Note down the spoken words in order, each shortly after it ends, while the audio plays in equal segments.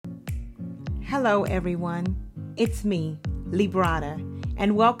Hello, everyone. It's me, Librata,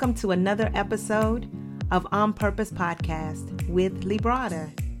 and welcome to another episode of On Purpose Podcast with Librata.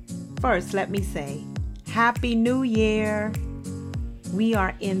 First, let me say, Happy New Year! We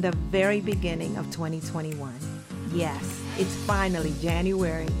are in the very beginning of 2021. Yes, it's finally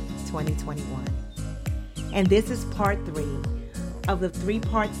January 2021. And this is part 3 of the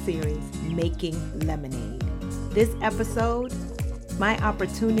 3-part series, Making Lemonade. This episode, my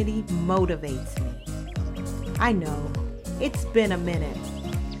opportunity motivates me. I know, it's been a minute.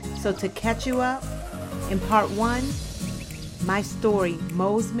 So to catch you up, in part 1, my story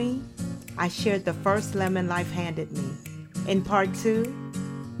mows me. I shared the first lemon life handed me. In part 2,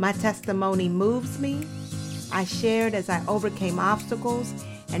 my testimony moves me. I shared as I overcame obstacles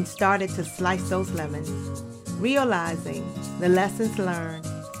and started to slice those lemons, realizing the lessons learned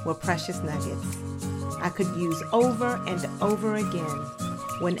were precious nuggets I could use over and over again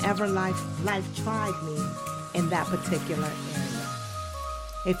whenever life tried me in that particular area.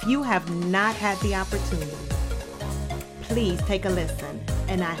 If you have not had the opportunity, please take a listen,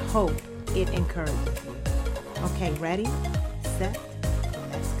 and I hope it encourages you. Okay, ready, set,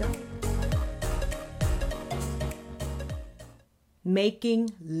 let's go. Making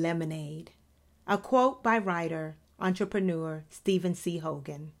Lemonade. A quote by writer, entrepreneur Stephen C.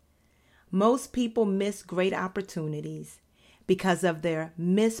 Hogan. Most people miss great opportunities because of their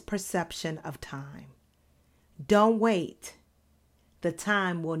misperception of time. Don't wait. The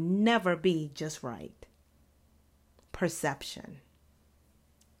time will never be just right. Perception.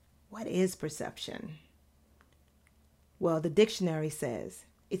 What is perception? Well, the dictionary says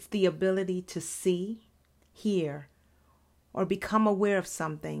it's the ability to see, hear, or become aware of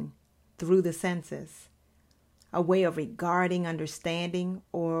something through the senses. A way of regarding, understanding,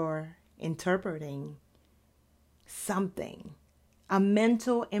 or interpreting something, a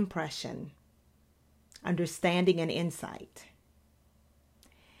mental impression, understanding, and insight.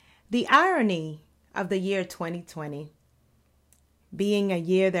 The irony of the year 2020 being a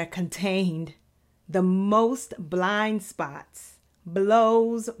year that contained the most blind spots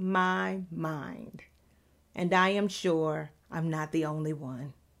blows my mind, and I am sure I'm not the only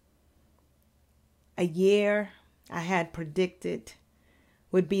one. A year I had predicted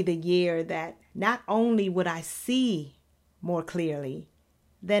would be the year that not only would I see more clearly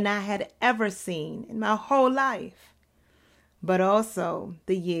than I had ever seen in my whole life, but also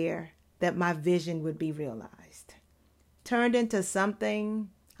the year that my vision would be realized, turned into something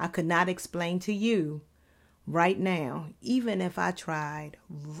I could not explain to you right now, even if I tried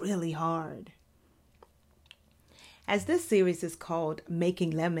really hard. As this series is called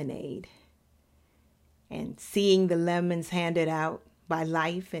Making Lemonade, and seeing the lemons handed out by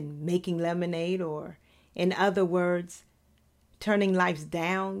life and making lemonade, or in other words, turning life's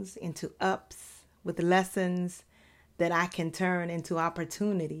downs into ups with lessons that I can turn into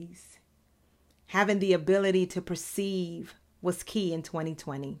opportunities. Having the ability to perceive was key in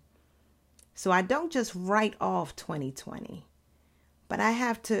 2020. So I don't just write off 2020, but I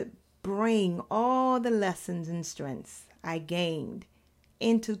have to bring all the lessons and strengths I gained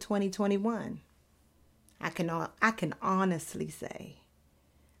into 2021. I can honestly say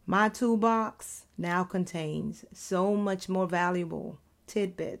my toolbox now contains so much more valuable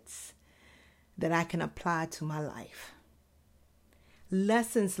tidbits that I can apply to my life.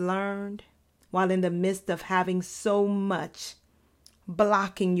 Lessons learned while in the midst of having so much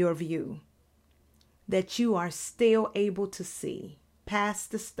blocking your view that you are still able to see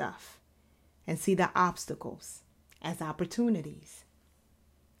past the stuff and see the obstacles as opportunities.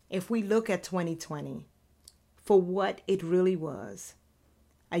 If we look at 2020 for what it really was,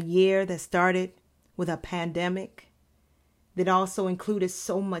 a year that started with a pandemic that also included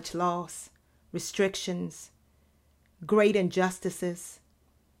so much loss, restrictions, great injustices,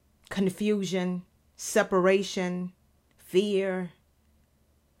 confusion, separation, fear,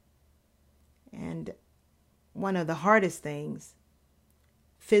 and one of the hardest things,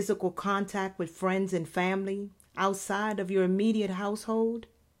 physical contact with friends and family outside of your immediate household,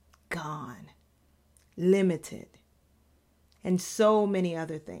 gone, limited, and so many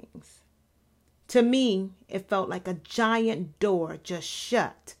other things. To me, it felt like a giant door just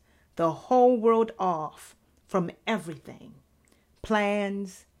shut the whole world off from everything.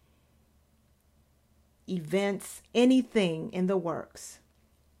 Plans, events, anything in the works,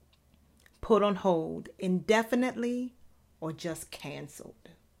 put on hold indefinitely or just canceled.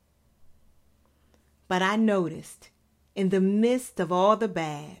 But I noticed in the midst of all the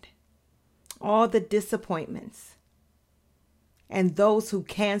bad, all the disappointments, and those who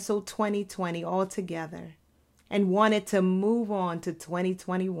canceled 2020 altogether and wanted to move on to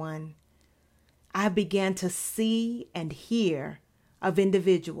 2021, I began to see and hear of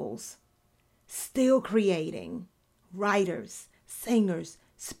individuals still creating, writers, singers,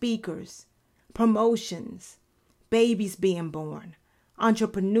 speakers, promotions, babies being born,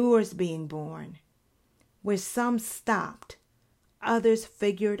 entrepreneurs being born, where some stopped, others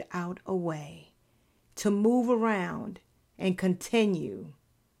figured out a way to move around and continue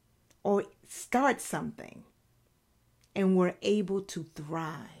or start something, and were able to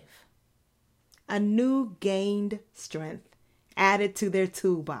thrive. A new gained strength added to their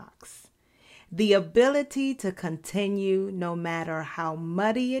toolbox. The ability to continue no matter how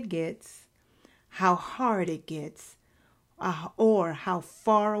muddy it gets, how hard it gets, or how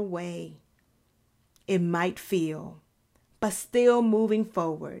far away it might feel, but still moving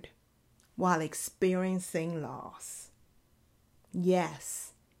forward while experiencing loss.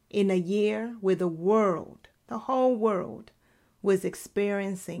 Yes, in a year where the whole world, was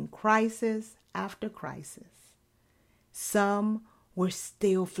experiencing crisis after crisis, some were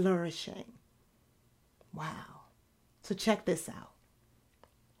still flourishing. Wow. So check this out.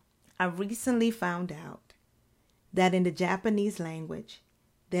 I recently found out that in the Japanese language,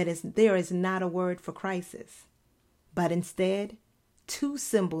 there is not a word for crisis, but instead, two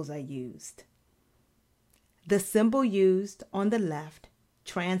symbols are used. The symbol used on the left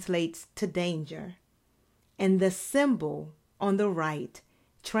translates to danger, and the symbol on the right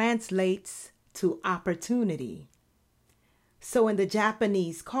translates to opportunity. So in the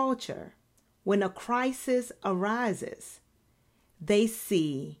Japanese culture, when a crisis arises, they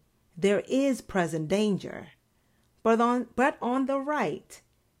see there is present danger, but on the right,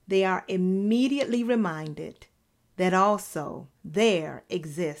 they are immediately reminded that also there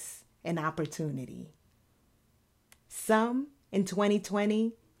exists an opportunity. Some in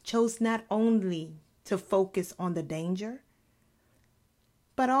 2020 chose not only to focus on the danger,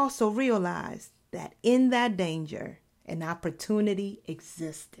 but also realized that in that danger, an opportunity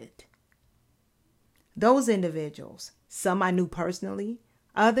existed. Those individuals, some I knew personally,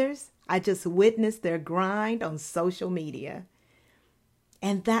 others I just witnessed their grind on social media,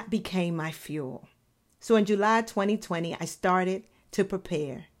 and that became my fuel. So in July 2020, I started to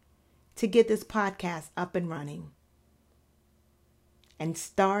prepare to get this podcast up and running, and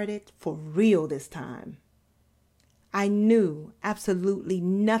started for real this time. I knew absolutely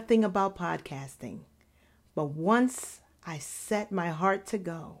nothing about podcasting, but once I set my heart to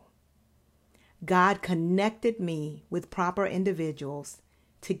go, God connected me with proper individuals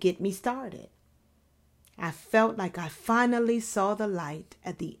to get me started. I felt like I finally saw the light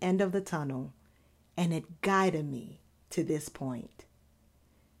at the end of the tunnel, and it guided me to this point.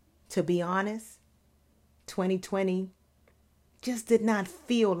 To be honest, 2020 just did not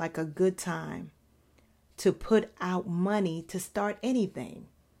feel like a good time to put out money to start anything.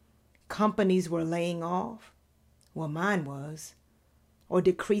 Companies were laying off, well, mine was, or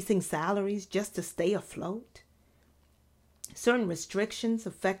decreasing salaries just to stay afloat. Certain restrictions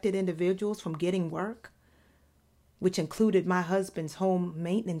affected individuals from getting work, which included my husband's home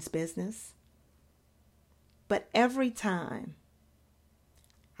maintenance business. But every time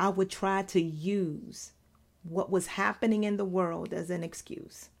I would try to use what was happening in the world as an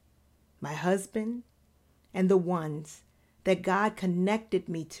excuse, my husband and the ones that God connected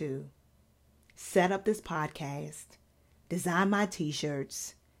me to set up this podcast, design my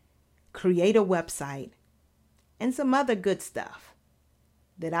t-shirts, create a website, and some other good stuff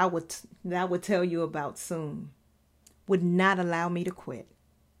that I would tell you about soon, would not allow me to quit.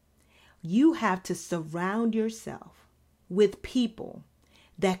 You have to surround yourself with people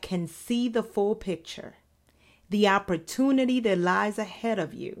that can see the full picture, the opportunity that lies ahead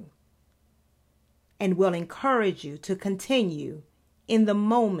of you, and will encourage you to continue in the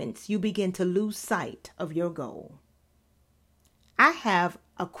moments you begin to lose sight of your goal. I have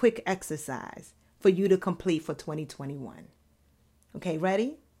a quick exercise for you to complete for 2021. Okay,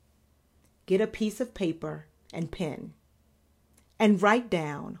 ready? Get a piece of paper and pen and write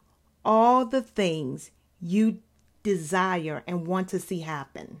down all the things you desire and want to see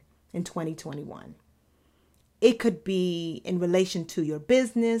happen in 2021. It could be in relation to your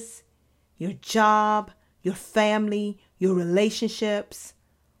business, your job, your family, your relationships,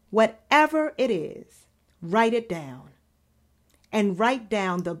 whatever it is, write it down. And write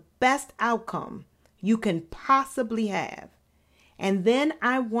down the best outcome you can possibly have. And then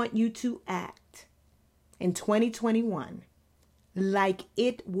I want you to act in 2021 like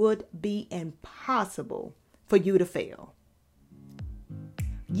it would be impossible for you to fail.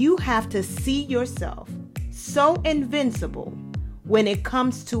 You have to see yourself so invincible when it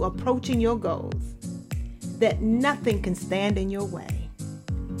comes to approaching your goals that nothing can stand in your way.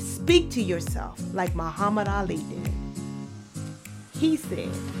 Speak to yourself like Muhammad Ali did. He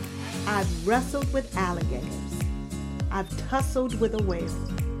said, I've wrestled with alligators. I've tussled with a whale.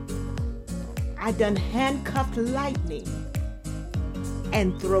 I done handcuffed lightning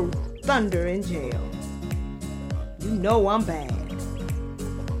and throw thunder in jail. You know I'm bad.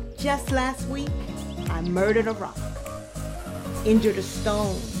 Just last week, I murdered a rock, injured a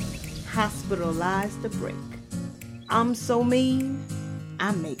stone, hospitalized a brick. I'm so mean,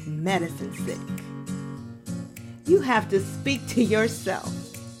 I make medicine sick. You have to speak to yourself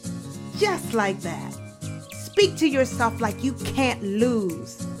just like that. Speak to yourself like you can't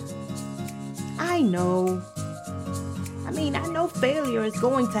lose. I know failure is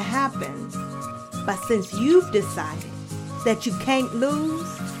going to happen, but since you've decided that you can't lose,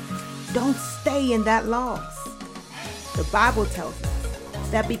 don't stay in that loss. The Bible tells us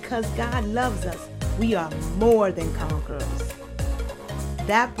that because God loves us, we are more than conquerors.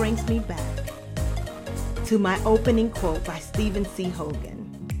 That brings me back to my opening quote by Stephen C. Hogan.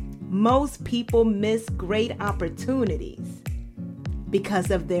 Most people miss great opportunities because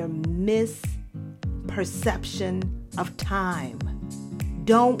of their misperception of time.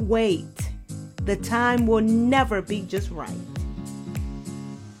 Don't wait. The time will never be just right.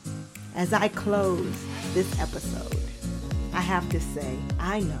 As I close this episode, I have to say,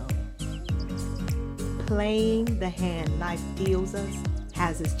 I know playing the hand life deals us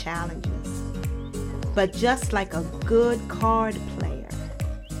has its challenges. But just like a good card player,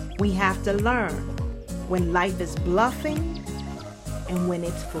 we have to learn when life is bluffing and when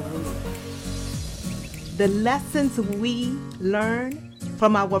it's for real. The lessons we learn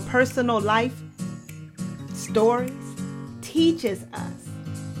from our personal life stories teaches us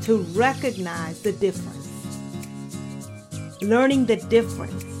to recognize the difference. Learning the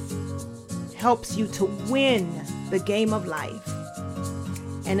difference helps you to win the game of life.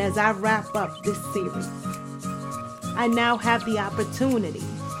 And as I wrap up this series, I now have the opportunity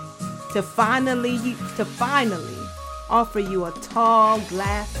to finally offer you a tall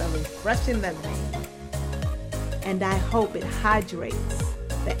glass of refreshing lemonade. And I hope it hydrates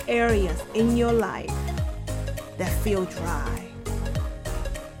the areas in your life that feel dry.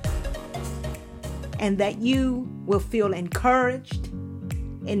 And that you will feel encouraged,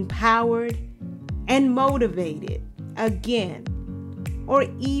 empowered, and motivated again, or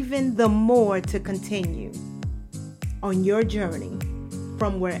even the more to continue on your journey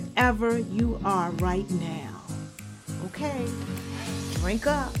from wherever you are right now. Okay, drink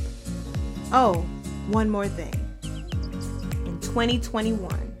up. Oh, one more thing. In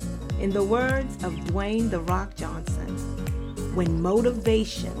 2021, in the words of Dwayne "The Rock" Johnson, when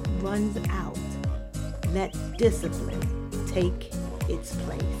motivation runs out, let discipline take its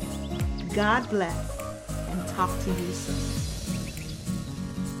place. God bless, and talk to you soon.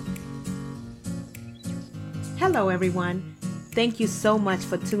 Hello, everyone. Thank you so much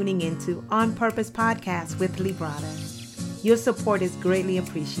for tuning into On Purpose Podcast with Librata. Your support is greatly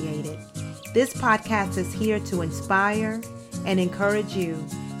appreciated. This podcast is here to inspire and encourage you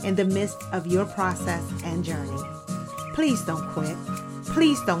in the midst of your process and journey. Please don't quit.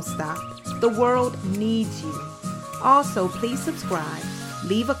 Please don't stop. The world needs you. Also, please subscribe,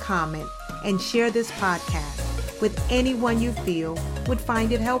 leave a comment, and share this podcast with anyone you feel would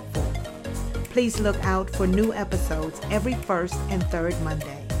find it helpful. Please look out for new episodes every first and third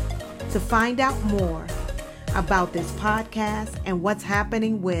Monday. To find out more about this podcast and what's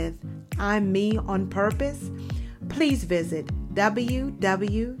happening with I'm Me on Purpose, please visit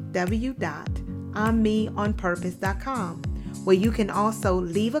www.I'mMeOnPurpose.com, where you can also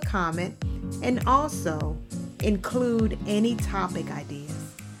leave a comment and also include any topic ideas.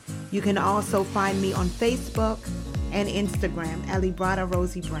 You can also find me on Facebook and Instagram at Librata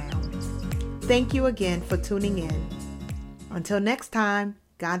Rosie Brown. Thank you again for tuning in. Until next time,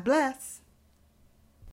 God bless.